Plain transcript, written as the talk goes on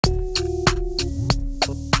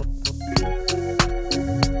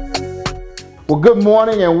Well, good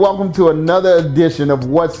morning and welcome to another edition of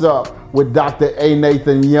What's Up with Dr. A.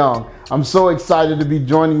 Nathan Young. I'm so excited to be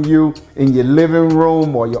joining you in your living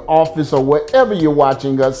room or your office or wherever you're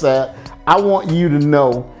watching us at. I want you to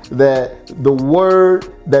know that the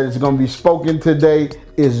word that is going to be spoken today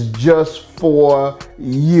is just for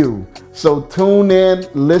you. So tune in,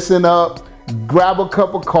 listen up, grab a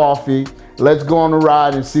cup of coffee. Let's go on a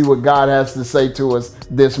ride and see what God has to say to us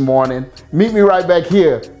this morning. Meet me right back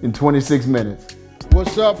here in 26 minutes.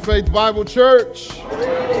 What's up, Faith Bible Church?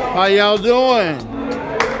 How y'all doing?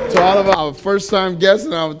 To all of our first-time guests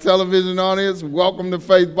and our television audience, welcome to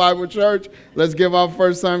Faith Bible Church. Let's give our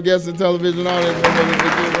first-time guests and television audience a big round of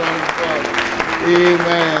applause.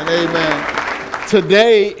 Amen, amen.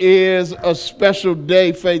 Today is a special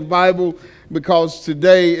day, Faith Bible, because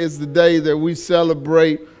today is the day that we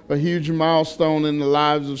celebrate a huge milestone in the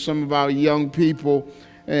lives of some of our young people.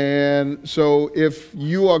 And so if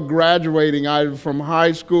you are graduating either from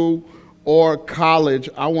high school or college,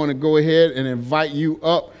 I want to go ahead and invite you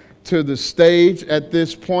up to the stage at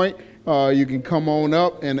this point. You can come on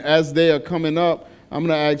up, and as they are coming up, I'm going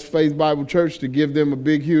to ask Faith Bible Church to give them a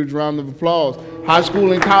big, huge round of applause. High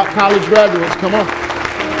school and college graduates, come on.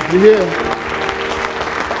 You're here.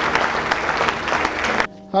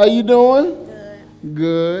 How you doing?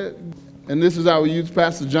 Good. And this is our youth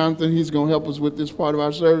pastor, Jonathan. He's going to help us with this part of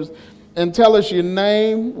our service. And tell us your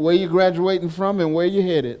name, where you're graduating from, and where you're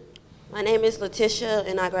headed. My name is Letitia,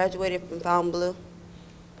 and I graduated from Fontainebleau.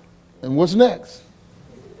 And what's next?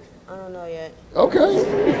 I don't know yet. Okay.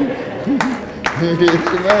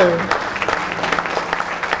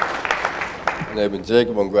 My name is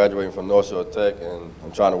Jacob. I'm graduating from North Shore Tech, and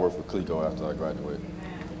I'm trying to work for Clico after I graduate.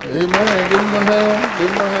 Amen. Give him a hand.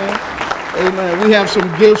 Give him a hand. Amen. We have some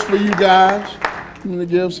gifts for you guys. The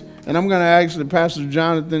gifts. And I'm going to ask the Pastor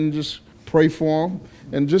Jonathan just pray for them.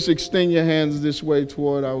 And just extend your hands this way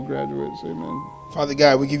toward our graduates. Amen. Father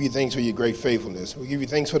God, we give you thanks for your great faithfulness. We give you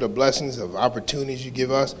thanks for the blessings of opportunities you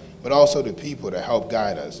give us, but also the people that help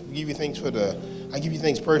guide us. We give you thanks I give you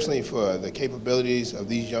thanks personally for the capabilities of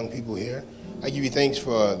these young people here. I give you thanks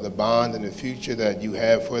for the bond and the future that you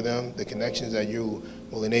have for them, the connections that you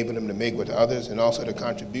will enable them to make with others, and also the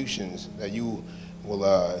contributions that you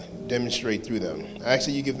will demonstrate through them. I ask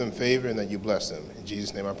that you give them favor and that you bless them. In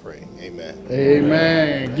Jesus' name I pray. Amen.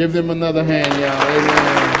 Amen. Give them another hand, y'all.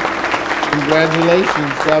 Amen.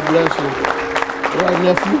 Congratulations. God bless you. All right,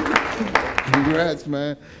 nephew. Congrats,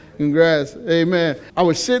 man. Congrats. Amen. I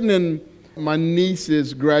was sitting in my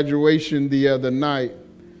niece's graduation the other night,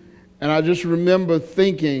 and I just remember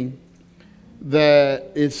thinking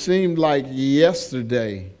that it seemed like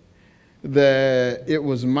yesterday that it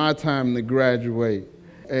was my time to graduate.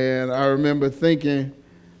 And I remember thinking,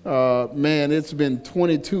 man, it's been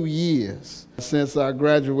 22 years since I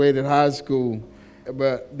graduated high school.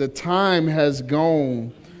 But the time has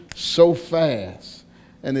gone so fast,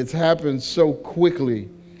 and it's happened so quickly.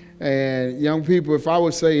 And young people, if I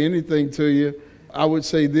would say anything to you, I would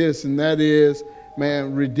say this, and that is,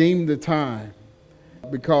 man, redeem the time,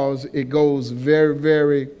 because it goes very,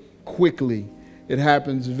 very quickly. It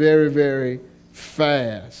happens very, very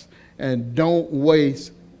fast. And don't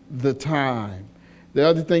waste the time. The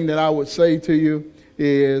other thing that I would say to you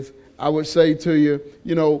is,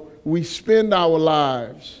 you know, we spend our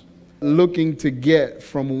lives looking to get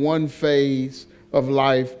from one phase of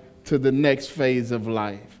life to the next phase of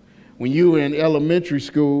life. When you were in elementary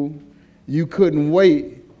school, you couldn't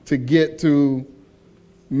wait to get to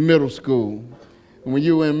middle school. And when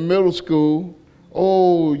you were in middle school,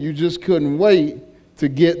 you just couldn't wait to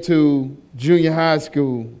get to junior high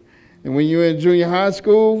school. And when you were in junior high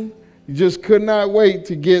school, you just could not wait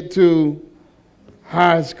to get to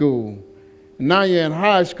high school. And now you're in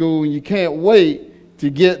high school and you can't wait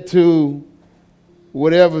to get to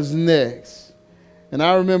whatever's next. And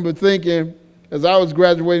I remember thinking, as I was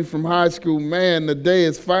graduating from high school, man, the day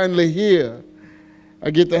is finally here.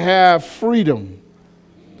 I get to have freedom.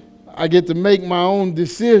 I get to make my own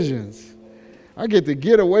decisions. I get to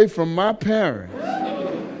get away from my parents.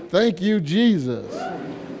 Thank you, Jesus.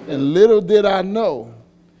 And little did I know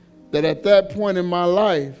that at that point in my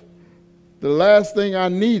life, the last thing I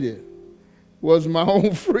needed was my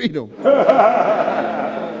own freedom.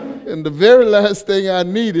 And the very last thing I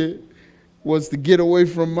needed was to get away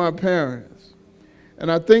from my parents. And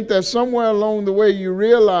I think that somewhere along the way you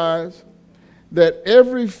realize that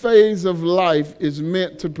every phase of life is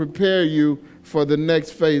meant to prepare you for the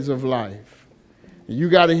next phase of life. And you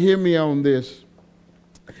got to hear me on this.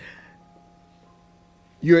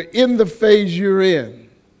 You're in the phase you're in,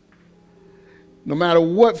 no matter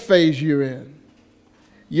what phase you're in.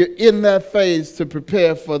 you're in that phase to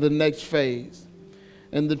prepare for the next phase.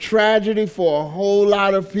 And the tragedy for a whole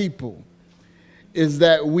lot of people is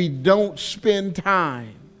that we don't spend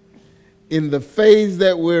time in the phase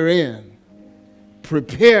that we're in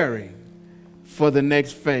preparing for the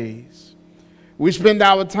next phase. We spend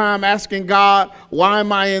our time asking God, why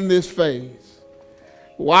am I in this phase?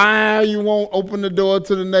 Why you won't open the door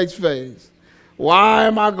to the next phase? Why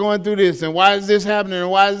am I going through this? And why is this happening? And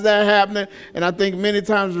why is that happening? And I think many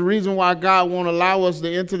times the reason why God won't allow us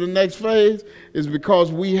to enter the next phase is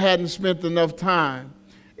because we hadn't spent enough time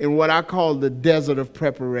in what I call the desert of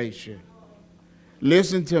preparation.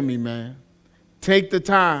 Listen to me, man. Take the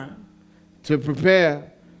time to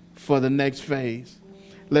prepare for the next phase.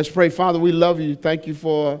 Let's pray. Father, we love you. Thank you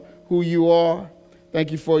for who you are.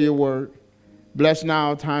 Thank you for your word. Bless now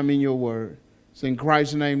our time in your word. It's in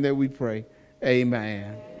Christ's name that we pray.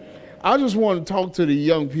 Amen. I just want to talk to the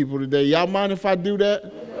young people today. Y'all mind if I do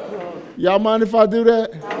that? Y'all mind if I do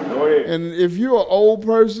that? Go ahead. And if you're an old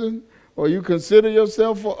person or you consider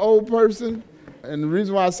yourself an old person, and the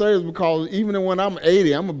reason why I say it is because even when I'm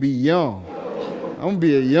 80, I'm going to be young. I'm going to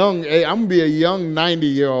be a young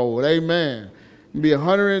 90-year-old. Amen. I'm going to be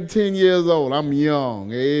 110 years old. I'm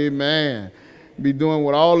young. Amen. Be doing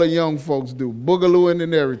what all the young folks do, boogalooing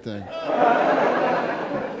and everything.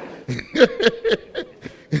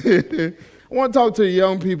 I want to talk to the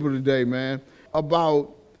young people today, man,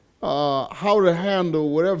 about how to handle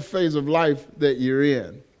whatever phase of life that you're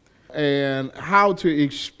in and how to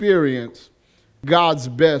experience God's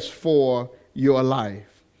best for your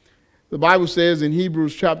life. The Bible says in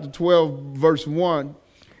Hebrews chapter 12, verse 1,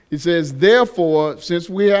 it says, therefore, since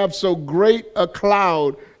we have so great a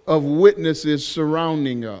cloud of witnesses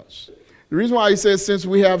surrounding us. The reason why he says, since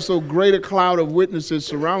we have so great a cloud of witnesses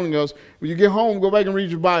surrounding us, when you get home, go back and read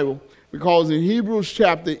your Bible, because in Hebrews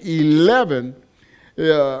chapter 11,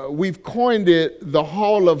 we've coined it the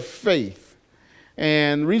Hall of Faith.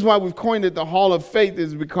 And the reason why we've coined it the Hall of Faith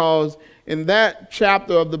is because in that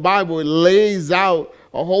chapter of the Bible, it lays out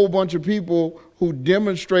a whole bunch of people who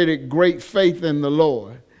demonstrated great faith in the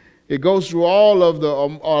Lord. It goes through all of the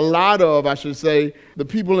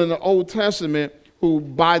people in the Old Testament who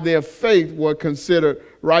by their faith were considered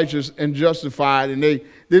righteous and justified, and they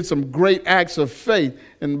did some great acts of faith.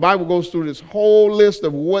 And the Bible goes through this whole list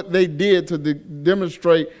of what they did to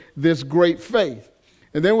demonstrate this great faith.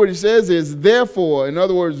 And then what he says is, therefore, in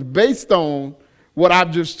other words, based on what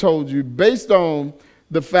I've just told you, based on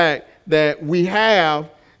the fact that we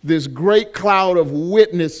have this great cloud of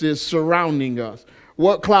witnesses surrounding us.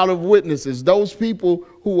 What cloud of witnesses? Those people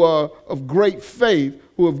who are of great faith,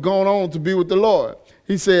 who have gone on to be with the Lord.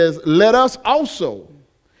 He says, let us also,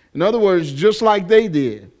 in other words, just like they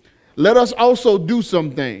did, let us also do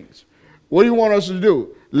some things. What do you want us to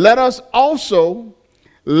do? Let us also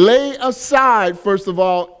lay aside, first of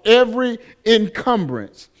all, every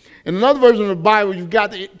encumbrance. In another version of the Bible, you've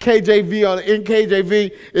got the KJV or the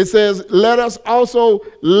NKJV. It says, let us also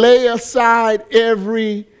lay aside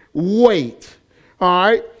every weight. All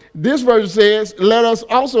right. This version says, let us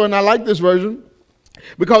also, and I like this version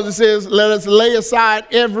because it says, let us lay aside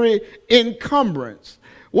every encumbrance.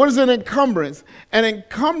 What is an encumbrance? An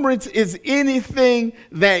encumbrance is anything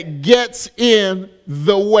that gets in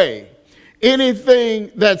the way,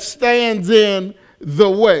 anything that stands in the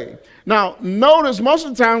way. Now, notice most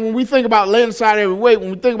of the time when we think about laying aside every weight, when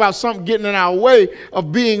we think about something getting in our way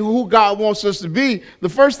of being who God wants us to be, the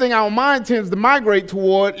first thing our mind tends to migrate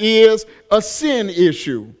toward is a sin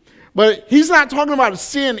issue. But he's not talking about a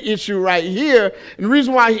sin issue right here. And the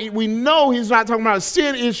reason why we know he's not talking about a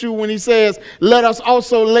sin issue when he says, let us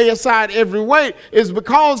also lay aside every weight, is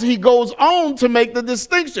because he goes on to make the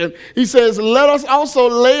distinction. He says, let us also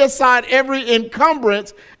lay aside every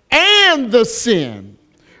encumbrance and the sin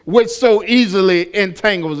which so easily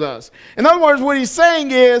entangles us. In other words, what he's saying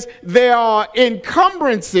is there are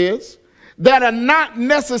encumbrances that are not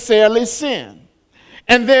necessarily sin.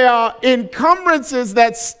 And there are encumbrances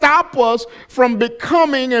that stop us from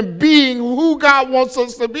becoming and being who God wants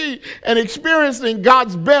us to be and experiencing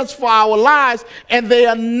God's best for our lives. And they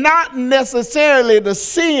are not necessarily the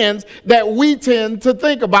sins that we tend to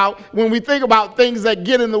think about when we think about things that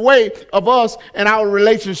get in the way of us and our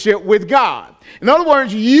relationship with God. In other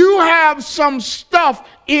words, you have some stuff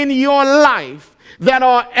in your life that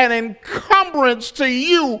are an encumbrance to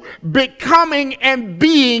you becoming and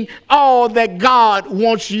being all that God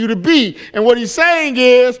wants you to be. And what he's saying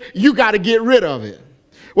is, you got to get rid of it.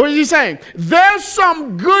 What is he saying? There's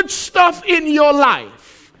some good stuff in your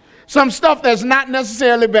life, some stuff that's not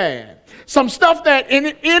necessarily bad, some stuff that in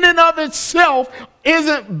and of itself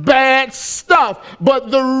isn't bad stuff.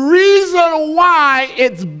 But the reason why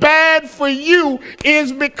it's bad for you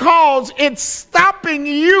is because it's stopping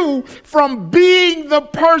you from being the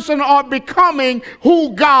person or becoming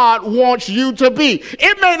who God wants you to be.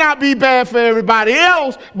 It may not be bad for everybody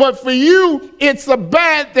else, but for you, it's a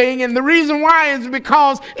bad thing. And the reason why is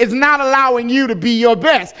because it's not allowing you to be your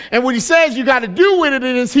best. And what he says you got to do with it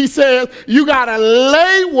is he says you got to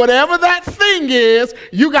lay whatever that thing is,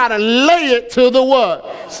 you got to lay it to the what?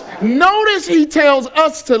 Notice he tells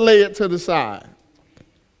us to lay it to the side.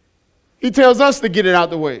 He tells us to get it out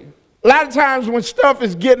the way. A lot of times when stuff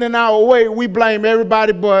is getting in our way, we blame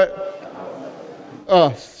everybody but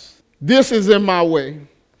us. This is in my way.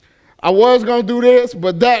 I was going to do this,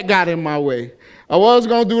 but that got in my way. I was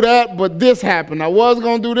going to do that, but this happened. I was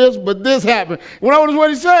going to do this, but this happened. Well, notice what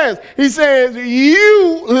he says. He says,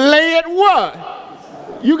 you lay it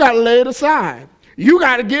what? You got to lay it aside. You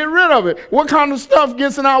got to get rid of it. What kind of stuff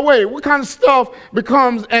gets in our way? What kind of stuff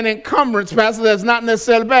becomes an encumbrance, Pastor, that's not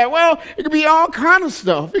necessarily bad? Well, it could be all kind of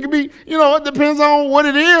stuff. It could be, it depends on what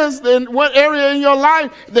it is and what area in your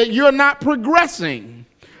life that you're not progressing.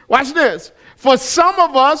 Watch this. For some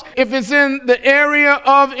of us, if it's in the area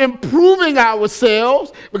of improving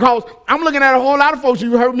ourselves, because I'm looking at a whole lot of folks,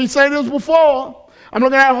 you heard me say this before, I'm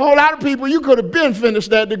looking at a whole lot of people, you could have been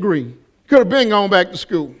finished that degree. Could have been gone back to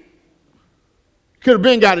school. Could have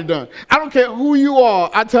been got it done. I don't care who you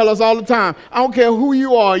are. I tell us all the time, I don't care who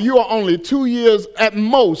you are only 2 years, at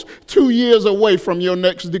most, 2 years away from your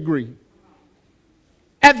next degree.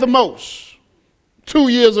 At the most, 2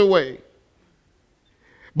 years away.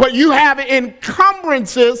 But you have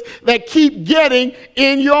encumbrances that keep getting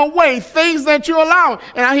in your way, things that you allow.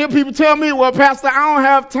 And I hear people tell me, well, Pastor, I don't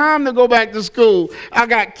have time to go back to school. I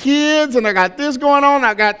got kids and I got this going on,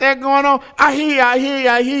 I got that going on. I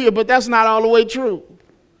hear you, but that's not all the way true.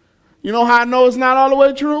 You know how I know it's not all the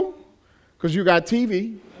way true? Because you got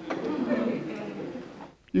TV.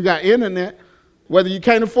 You got internet. Whether you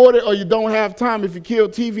can't afford it or you don't have time, if you kill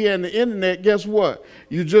TV and the internet, guess what?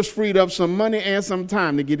 You just freed up some money and some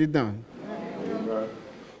time to get it done.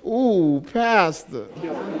 Ooh, Pastor.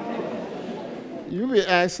 You be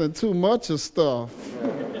asking too much of stuff.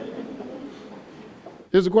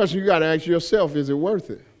 Here's a question you got to ask yourself, is it worth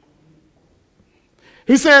it?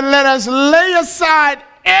 He said, let us lay aside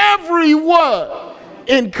every what?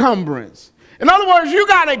 Encumbrance. In other words, you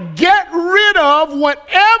got to get rid of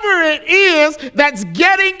whatever it is that's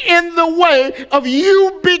getting in the way of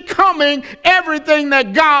you becoming everything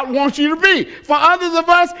that God wants you to be. For others of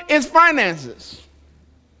us, it's finances.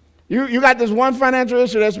 You got this one financial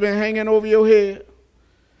issue that's been hanging over your head,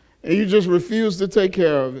 and you just refuse to take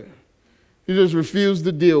care of it. You just refuse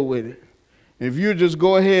to deal with it. And if you just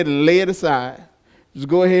go ahead and lay it aside, just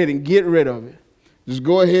go ahead and get rid of it. Just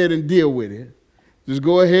go ahead and deal with it. Just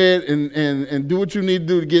go ahead and do what you need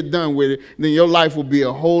to do to get done with it. Then your life will be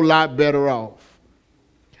a whole lot better off.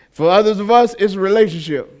 For others of us, it's a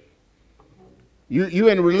relationship. You're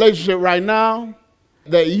in a relationship right now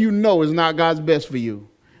that you know is not God's best for you.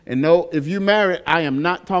 And no, if you're married, I am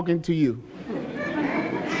not talking to you.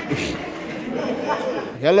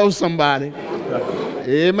 Hello, somebody.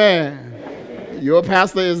 Amen. Your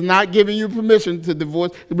pastor is not giving you permission to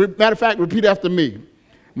divorce. Matter of fact, repeat after me.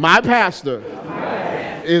 My pastor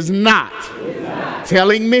is not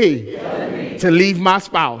telling me to leave my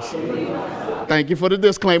spouse. Thank you for the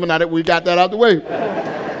disclaimer, now that we got that out the way.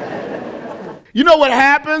 You know what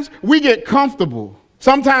happens? We get comfortable.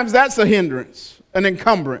 Sometimes that's a hindrance, an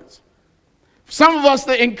encumbrance. Some of us,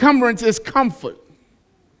 the encumbrance is comfort.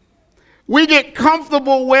 We get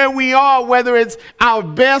comfortable where we are, whether it's our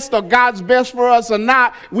best or God's best for us or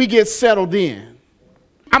not, we get settled in.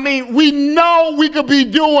 I mean, we know we could be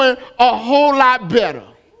doing a whole lot better.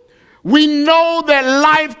 We know that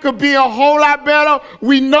life could be a whole lot better.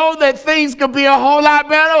 We know that things could be a whole lot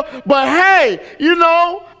better. But hey,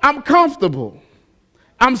 I'm comfortable.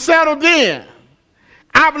 I'm settled in.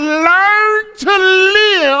 I've learned to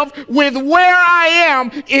live with where I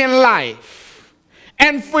am in life.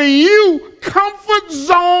 And for you, comfort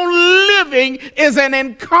zone living is an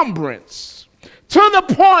encumbrance, to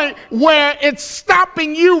the point where it's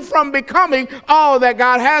stopping you from becoming all that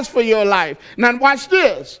God has for your life. Now watch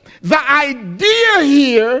this. The idea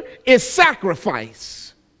here is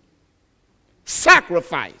sacrifice.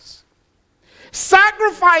 Sacrifice.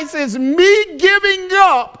 Sacrifice is me giving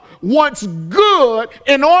up what's good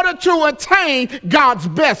in order to attain God's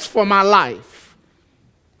best for my life.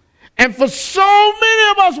 And for so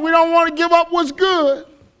many of us, we don't want to give up what's good.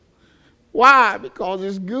 Why? Because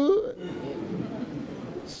it's good.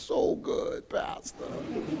 So good, Pastor.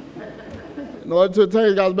 In order to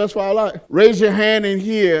attain God's best for our life. Raise your hand in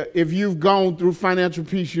here if you've gone through Financial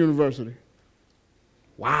Peace University.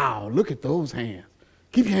 Wow, look at those hands.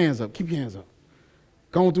 Keep your hands up, keep your hands up.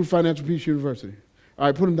 Going through Financial Peace University. All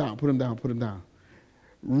right, put them down, put them down, put them down.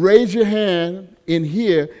 Raise your hand in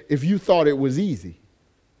here if you thought it was easy.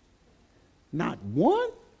 Not one?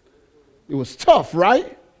 It was tough,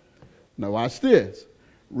 right? Now watch this.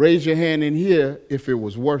 Raise your hand in here if it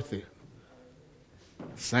was worth it.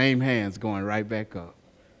 Same hands going right back up.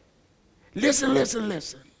 Listen, listen,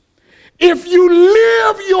 listen. If you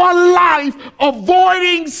live your life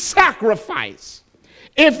avoiding sacrifice,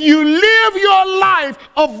 if you live your life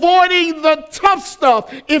avoiding the tough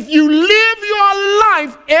stuff, if you live your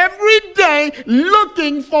life every day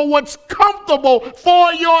looking for what's comfortable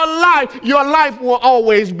for your life will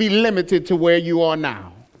always be limited to where you are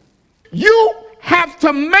now. You have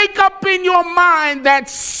to make up in your mind that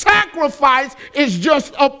sacrifice is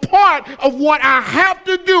just a part of what I have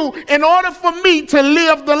to do in order for me to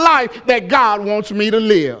live the life that God wants me to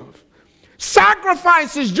live.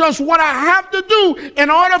 Sacrifice is just what I have to do in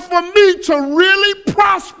order for me to really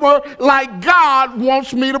prosper like God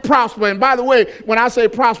wants me to prosper. And by the way, when I say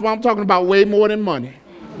prosper, I'm talking about way more than money.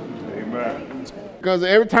 Amen. Because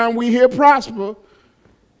every time we hear prosper,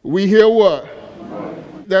 we hear what?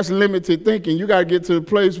 That's limited thinking. You got to get to the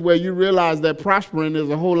place where you realize that prospering is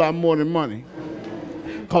a whole lot more than money.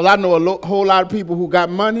 Because I know a whole lot of people who got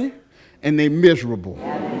money and they miserable.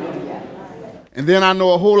 And then I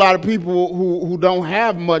know a whole lot of people who don't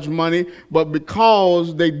have much money, but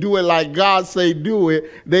because they do it like God say do it,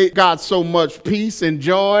 they got so much peace and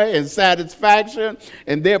joy and satisfaction,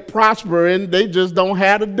 and they're prospering, they just don't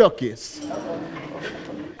have the ducats.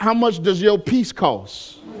 How much does your peace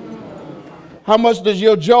cost? How much does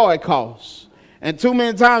your joy cost? And too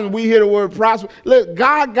many times we hear the word prosper. Look,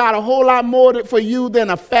 God got a whole lot more for you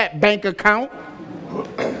than a fat bank account.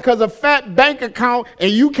 Because a fat bank account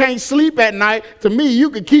and you can't sleep at night, to me, you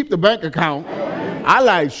can keep the bank account. I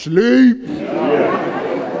like sleep.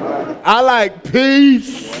 I like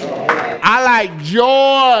peace. I like joy.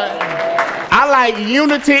 I like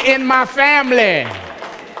unity in my family.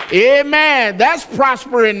 Amen. That's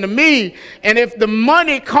prospering to me. And if the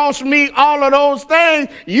money costs me all of those things,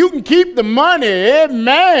 you can keep the money.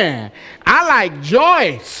 Amen. I like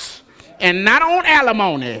Joyce and not on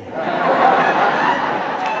alimony.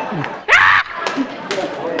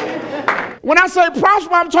 When I say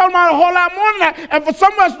prosper, I'm talking about a whole lot more than that. And for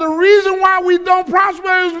some of us, the reason why we don't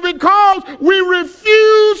prosper is because we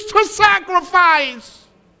refuse to sacrifice.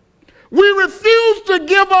 We refuse to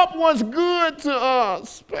give up what's good to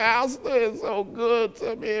us. Pastor is so good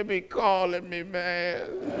to me and be calling me, man.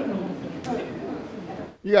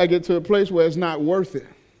 You got to get to a place where it's not worth it,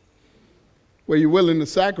 where you're willing to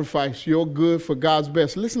sacrifice your good for God's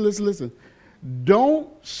best. Listen, listen, listen. Don't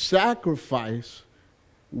sacrifice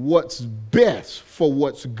what's best for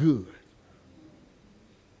what's good.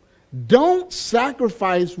 Don't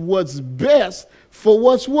sacrifice what's best for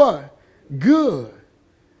what's what? Good.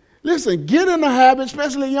 Listen, get in the habit,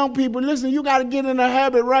 especially young people. Listen, you got to get in the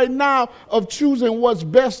habit right now of choosing what's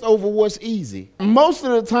best over what's easy. Most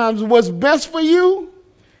of the times, what's best for you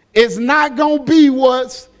is not going to be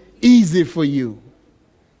what's easy for you.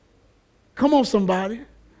 Come on, somebody.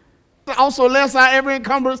 Also, lest our every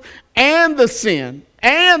encumbrance and the sin,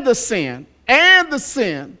 and the sin, and the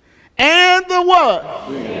sin, and the what?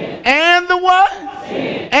 Sin. And the what?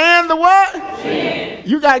 Sin. And the what? Sin.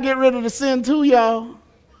 You got to get rid of the sin too, y'all.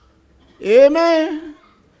 Amen.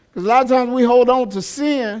 Because a lot of times we hold on to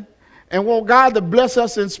sin and want God to bless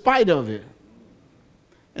us in spite of it.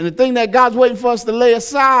 And the thing that God's waiting for us to lay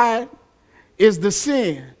aside is the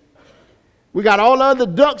sin. We got all the other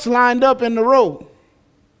ducks lined up in the row,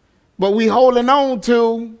 but we holding on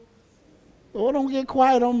to, oh, don't get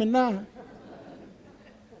quiet on me now.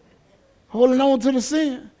 Holding on to the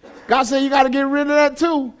sin. God said you got to get rid of that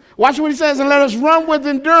too. Watch what he says, and let us run with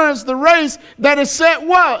endurance the race that is set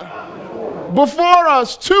what? Before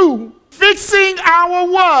us, too. Fixing our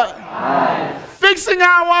what? Eyes. Fixing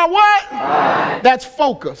our what? Eyes. That's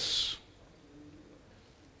focus.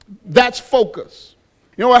 That's focus.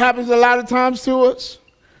 You know what happens a lot of times to us?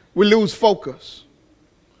 We lose focus.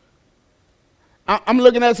 I'm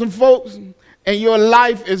looking at some folks, and your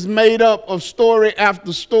life is made up of story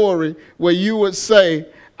after story where you would say,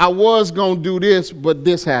 I was going to do this, but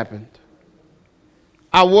this happened.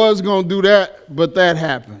 I was going to do that, but that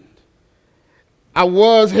happened. I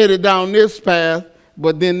was headed down this path,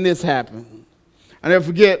 but then this happened. I never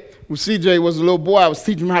forget when CJ was a little boy, I was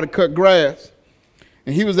teaching him how to cut grass.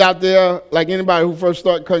 And he was out there like anybody who first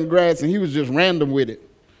started cutting grass, and he was just random with it.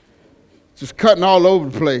 Just cutting all over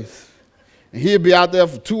the place. And he'll be out there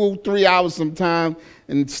for 2 or 3 hours sometime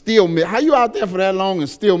and still miss. How you out there for that long and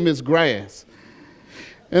still miss grass?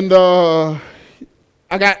 And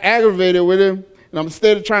I got aggravated with him, and I'm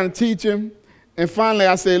instead trying to teach him. And finally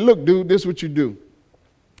I said, look, dude, this is what you do.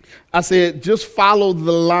 I said, just follow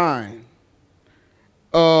the line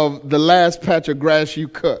of the last patch of grass you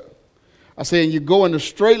cut. I said, you go in a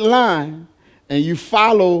straight line, and you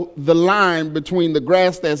follow the line between the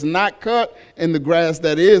grass that's not cut and the grass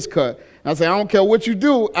that is cut. I say, I don't care what you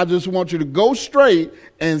do. I just want you to go straight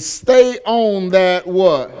and stay on that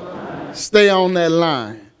what? Line. Stay on that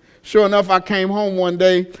line. Sure enough, I came home one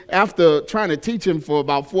day after trying to teach him for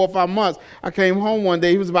about 4 or 5 months. I came home one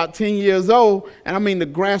day. He was about 10 years old. And I mean, the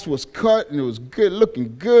grass was cut and it was good,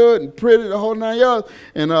 looking good and pretty, the whole 9 yards.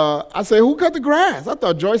 And I said, who cut the grass? I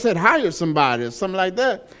thought Joyce had hired somebody or something like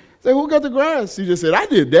that. I said, who cut the grass? He just said, I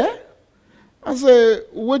did that. I said,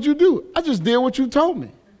 what'd you do? I just did what you told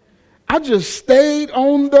me. I just stayed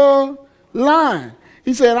on the line.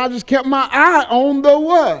 He said, I just kept my eye on the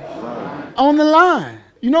what? Line. On the line.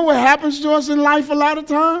 You know what happens to us in life a lot of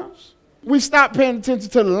times? We stop paying attention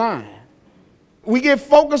to the line. We get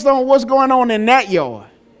focused on what's going on in that yard.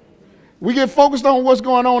 We get focused on what's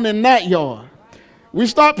going on in that yard. We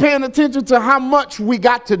start paying attention to how much we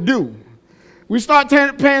got to do. We start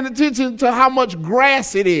paying attention to how much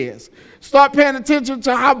grass it is. Start paying attention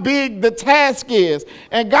to how big the task is.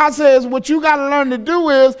 And God says what you got to learn to do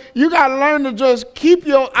is you got to learn to just keep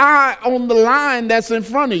your eye on the line that's in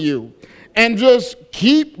front of you. And just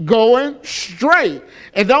keep going straight.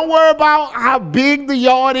 And don't worry about how big the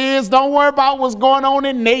yard is. Don't worry about what's going on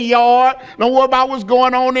in their yard. Don't worry about what's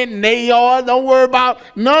going on in their yard. Don't worry about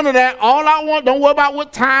none of that. Don't worry about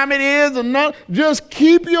what time it is. Just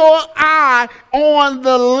keep your eye on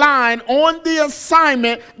the line, on the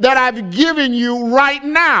assignment that I've given you right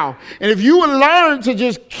now. And if you would learn to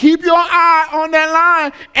just keep your eye on that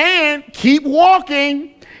line and keep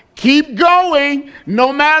walking, keep going,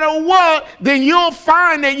 no matter what, then you'll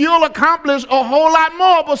find that you'll accomplish a whole lot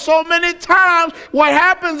more. But so many times what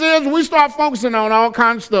happens is we start focusing on all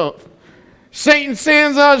kinds of stuff. Satan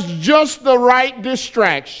sends us just the right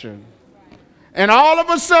distraction. And all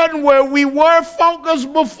of a sudden where we were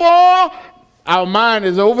focused before, our mind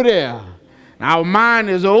is over there. Our mind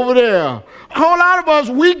is over there. A whole lot of us,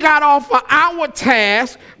 we got off of our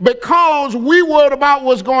task because we worried about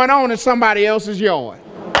what's going on in somebody else's yard.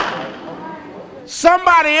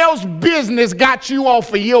 Somebody else's business got you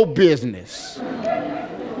off of your business.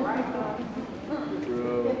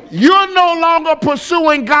 You're no longer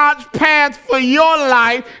pursuing God's path for your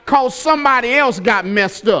life because somebody else got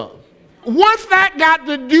messed up. What's that got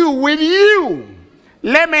to do with you?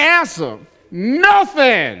 Let me answer.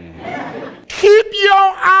 Nothing. Keep your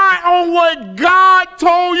eye on what God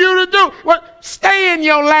told you to do. Well, stay in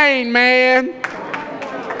your lane, man.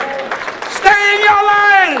 Stay in your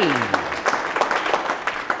lane.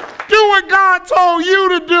 Do what God told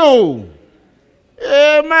you to do.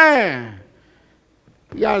 Amen.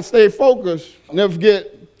 You got to stay focused. Never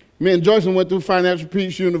forget, me and Joyce went through Financial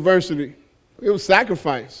Peace University. It was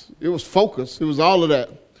sacrifice. It was focus. It was all of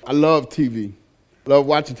that. I love TV. Love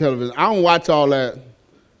watching television. I don't watch all that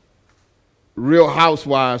Real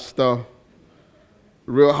Housewives stuff.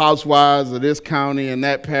 Real Housewives of this county and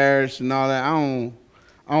that parish and all that. I don't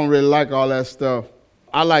really like all that stuff.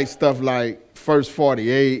 I like stuff like First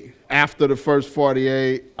 48. After the First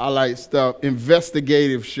 48, I like stuff,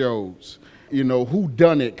 investigative shows,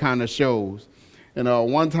 whodunit kind of shows. And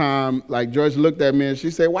one time, like Joyce looked at me and she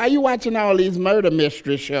said, why are you watching all these murder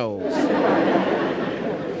mystery shows?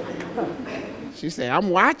 She said, I'm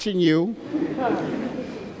watching you.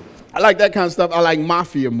 I like that kind of stuff. I like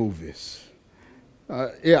mafia movies.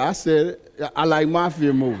 I said it. I like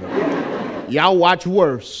mafia movies. Y'all watch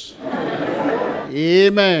worse.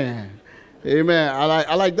 Amen. Amen.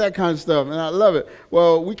 I like that kind of stuff, and I love it.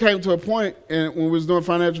 Well, we came to a point when we was doing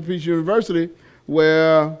Financial Peace University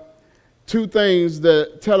where two things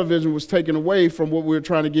that television was taking away from what we were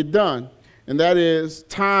trying to get done, and that is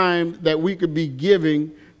time that we could be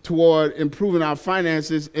giving toward improving our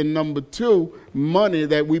finances, and number two, money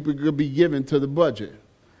that we could be giving to the budget.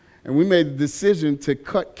 And we made the decision to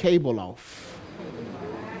cut cable off.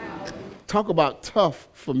 Talk about tough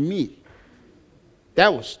for me.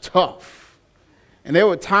 That was tough. And there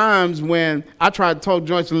were times when I tried to talk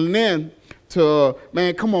Joyce and Lynn to,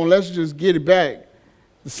 man, come on, let's just get it back.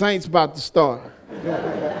 The Saints about to start.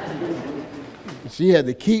 She had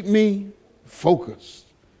to keep me focused.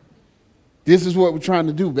 This is what we're trying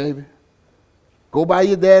to do, baby. Go by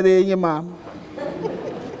your daddy and your mama.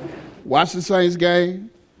 Watch the Saints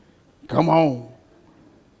game. Come on.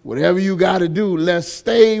 Whatever you got to do, let's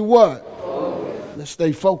stay what? Let's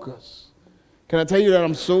stay focused. Can I tell you that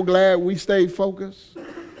I'm so glad we stayed focused?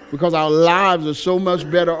 Because our lives are so much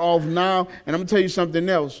better off now. And I'm going to tell you something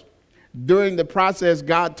else. During the process,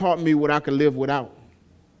 God taught me what I could live without.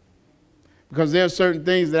 Because there are certain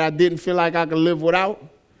things that I didn't feel like I could live without,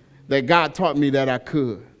 that God taught me that I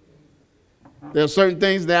could. There are certain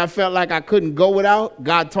things that I felt like I couldn't go without,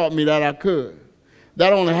 God taught me that I could.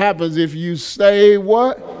 That only happens if you stay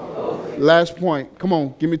what? Last point. Come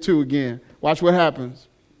on, give me 2 again. Watch what happens.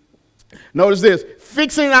 Notice this.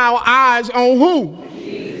 Fixing our eyes on who?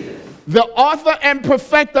 Jesus. The author and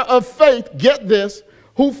perfecter of faith, get this,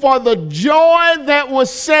 who for the joy that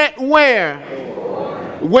was set where?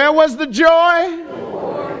 Where was the joy?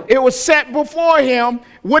 It was set before him.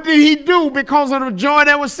 What did he do because of the joy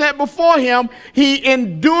that was set before him? He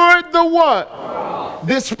endured the what?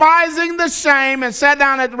 Despising the shame, and sat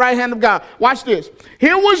down at the right hand of God. Watch this.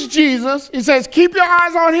 Here was Jesus. He says, keep your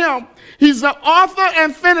eyes on him. He's the author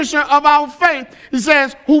and finisher of our faith. He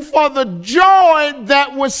says, who for the joy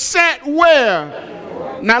that was set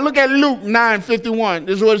where? Now look at Luke 9:51.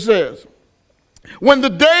 This is what it says. When the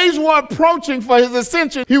days were approaching for his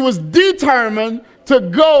ascension, he was determined to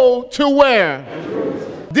go to where?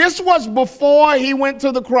 This was before he went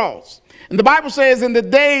to the cross. And the Bible says in the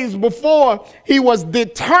days before, he was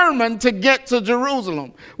determined to get to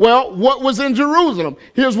Jerusalem. Well, what was in Jerusalem?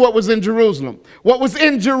 Here's what was in Jerusalem. What was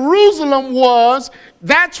in Jerusalem was,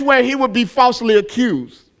 that's where he would be falsely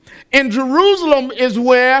accused. In Jerusalem is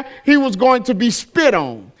where he was going to be spit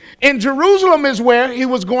on. In Jerusalem is where he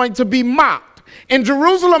was going to be mocked. In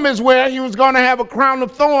Jerusalem is where he was going to have a crown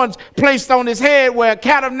of thorns placed on his head, where a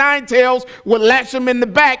cat of 9 tails would lash him in the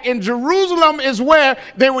back. In Jerusalem is where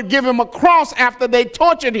they would give him a cross after they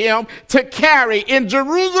tortured him to carry. In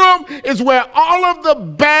Jerusalem is where all of the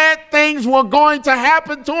bad things were going to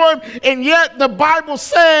happen to him, and yet the Bible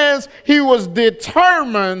says he was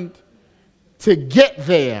determined to get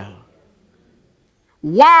there.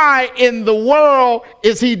 Why in the world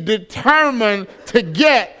is he determined to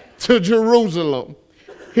get to Jerusalem?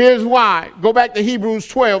 Here's why. Go back to Hebrews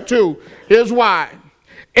 12:2. Here's why.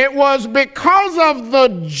 It was because of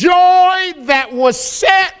the joy that was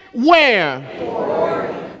set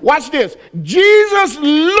where? Watch this. Jesus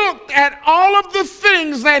looked at all of the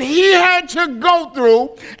things that he had to go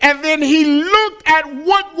through, and then he looked at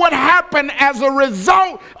what would happen as a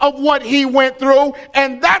result of what he went through,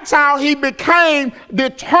 and that's how he became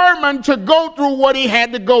determined to go through what he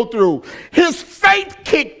had to go through. His faith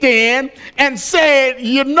kicked in and said,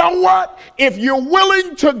 you know what? If you're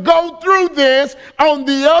willing to go through this, on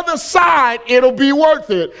the other side, it'll be worth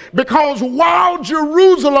it. Because while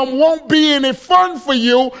Jerusalem won't be any fun for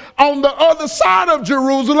you, on the other side of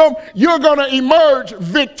Jerusalem, you're going to emerge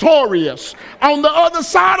victorious. On the other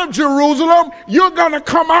side of Jerusalem, you're going to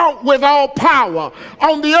come out with all power.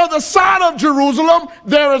 On the other side of Jerusalem,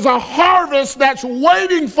 there is a harvest that's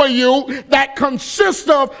waiting for you that consists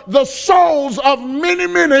of the souls of many,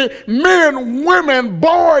 many men, women,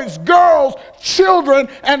 boys, girls, children,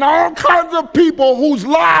 and all kinds of people whose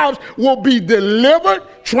lives will be delivered,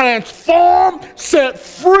 transformed, set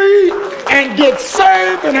free, and get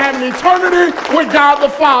saved and have an eternity with God the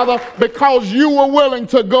Father because you were willing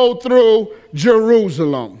to go through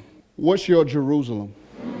Jerusalem. What's your Jerusalem?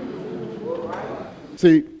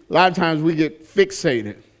 See, a lot of times we get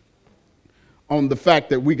fixated on the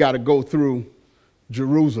fact that we got to go through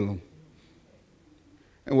Jerusalem.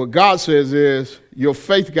 And what God says is your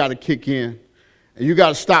faith got to kick in, and you got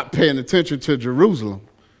to stop paying attention to Jerusalem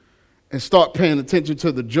and start paying attention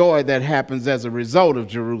to the joy that happens as a result of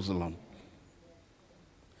Jerusalem.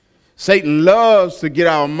 Satan loves to get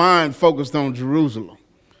our mind focused on Jerusalem.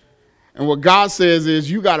 And what God says is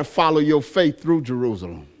you got to follow your faith through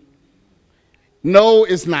Jerusalem. No,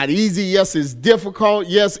 it's not easy. Yes, it's difficult.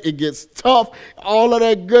 Yes, it gets tough. All of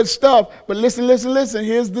that good stuff. But listen, listen, listen.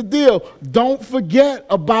 Here's the deal. Don't forget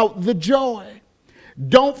about the joy.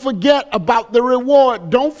 Don't forget about the reward.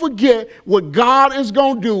 Don't forget what God is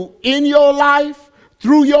going to do in your life,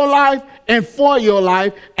 through your life, and for your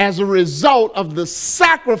life as a result of the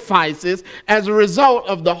sacrifices, as a result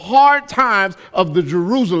of the hard times of the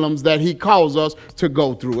Jerusalems that he calls us to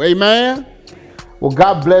go through. Amen? Well,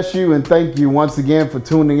 God bless you, and thank you once again for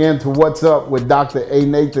tuning in to What's Up with Dr. A.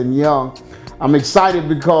 Nathan Young. I'm excited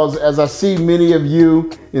because as I see many of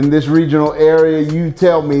you in this regional area, you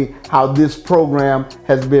tell me how this program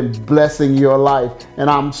has been blessing your life. And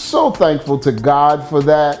I'm so thankful to God for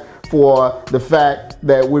that, for the fact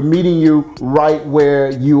that we're meeting you right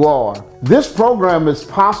where you are. This program is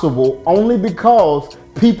possible only because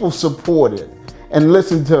people support it. And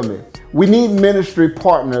listen to me. We need ministry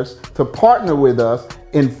partners to partner with us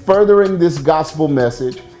in furthering this gospel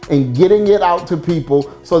message and getting it out to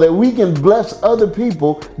people so that we can bless other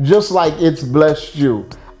people just like it's blessed you.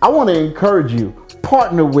 I want to encourage you,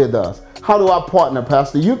 partner with us. How do I partner,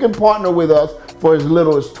 Pastor? You can partner with us for as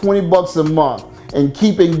little as $20 a month in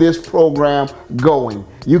keeping this program going.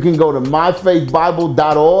 You can go to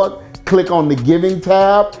myfaithbible.org, click on the giving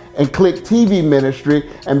tab, and click TV ministry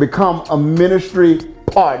and become a ministry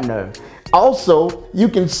partner. Also, you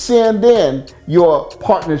can send in your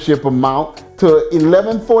partnership amount to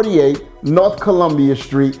 1148 North Columbia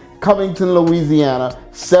Street, Covington, Louisiana,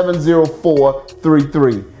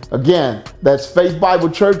 70433. Again, that's Faith Bible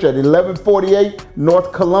Church at 1148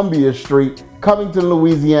 North Columbia Street, Covington,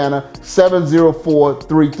 Louisiana,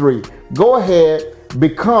 70433. Go ahead,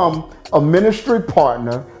 become a ministry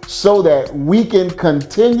partner so that we can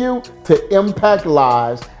continue to impact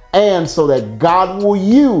lives and so that God will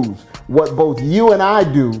use what both you and I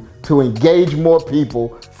do to engage more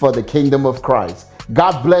people for the kingdom of Christ.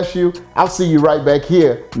 God bless you. I'll see you right back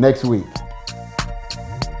here next week.